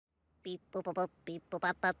Beep boop boop boop, beep boop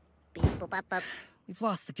bop bop, beep boop bop bop. We've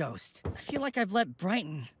lost the ghost. I feel like I've let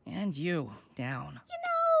Brighton and you down. You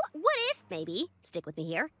know, what if, maybe, stick with me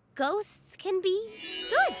here, ghosts can be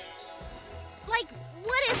good? Like,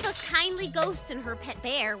 what if a kindly ghost and her pet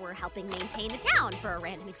bear were helping maintain the town, for a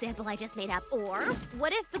random example I just made up? Or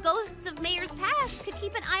what if the ghosts of mayors past could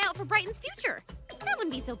keep an eye out for Brighton's future? That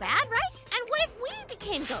wouldn't be so bad, right? And what if we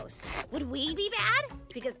became ghosts? Would we be bad?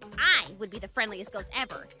 Because I would be the friendliest ghost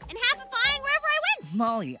ever, and happifying wherever I went.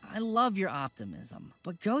 Molly, I love your optimism,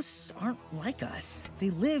 but ghosts aren't like us.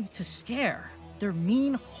 They live to scare. They're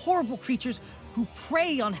mean, horrible creatures who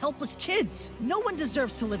prey on helpless kids. No one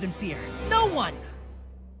deserves to live in fear. No one!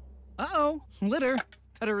 Uh-oh, litter.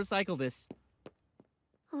 Better recycle this.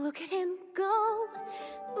 Look at him go.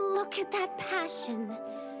 Look at that passion.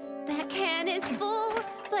 That can is full,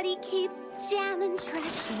 but he keeps jamming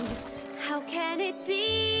trashing. How can it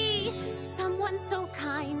be? Someone so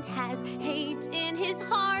kind has hate in his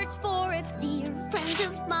heart for a dear friend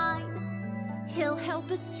of mine. He'll help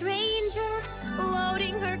a stranger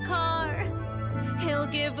loading her car. He'll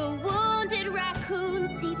give a wounded raccoon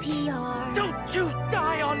CPR. Don't you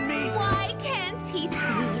die on me! Why can't he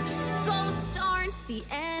see? Ghosts aren't the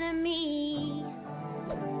enemy.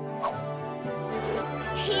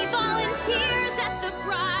 He volunteers at the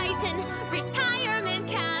Brighton Retirement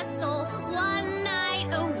Castle 1 night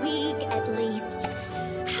a week at least.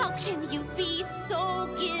 How can you be so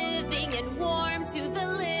giving and warm to the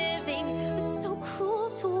living, but so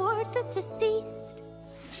cruel toward the deceased?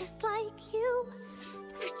 Just like you,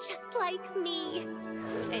 just like me.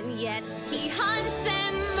 And yet he hunts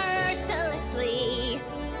them mercilessly.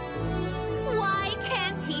 Why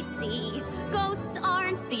can't he see? Ghosts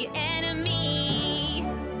aren't the enemy.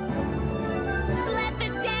 Let the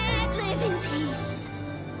dead live in peace.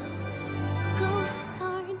 Ghosts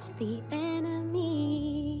aren't the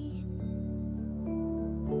enemy.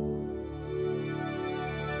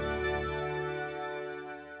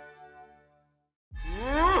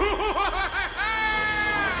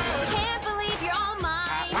 Can't believe you're all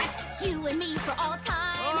mine. You and me for all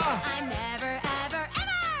time. I'm never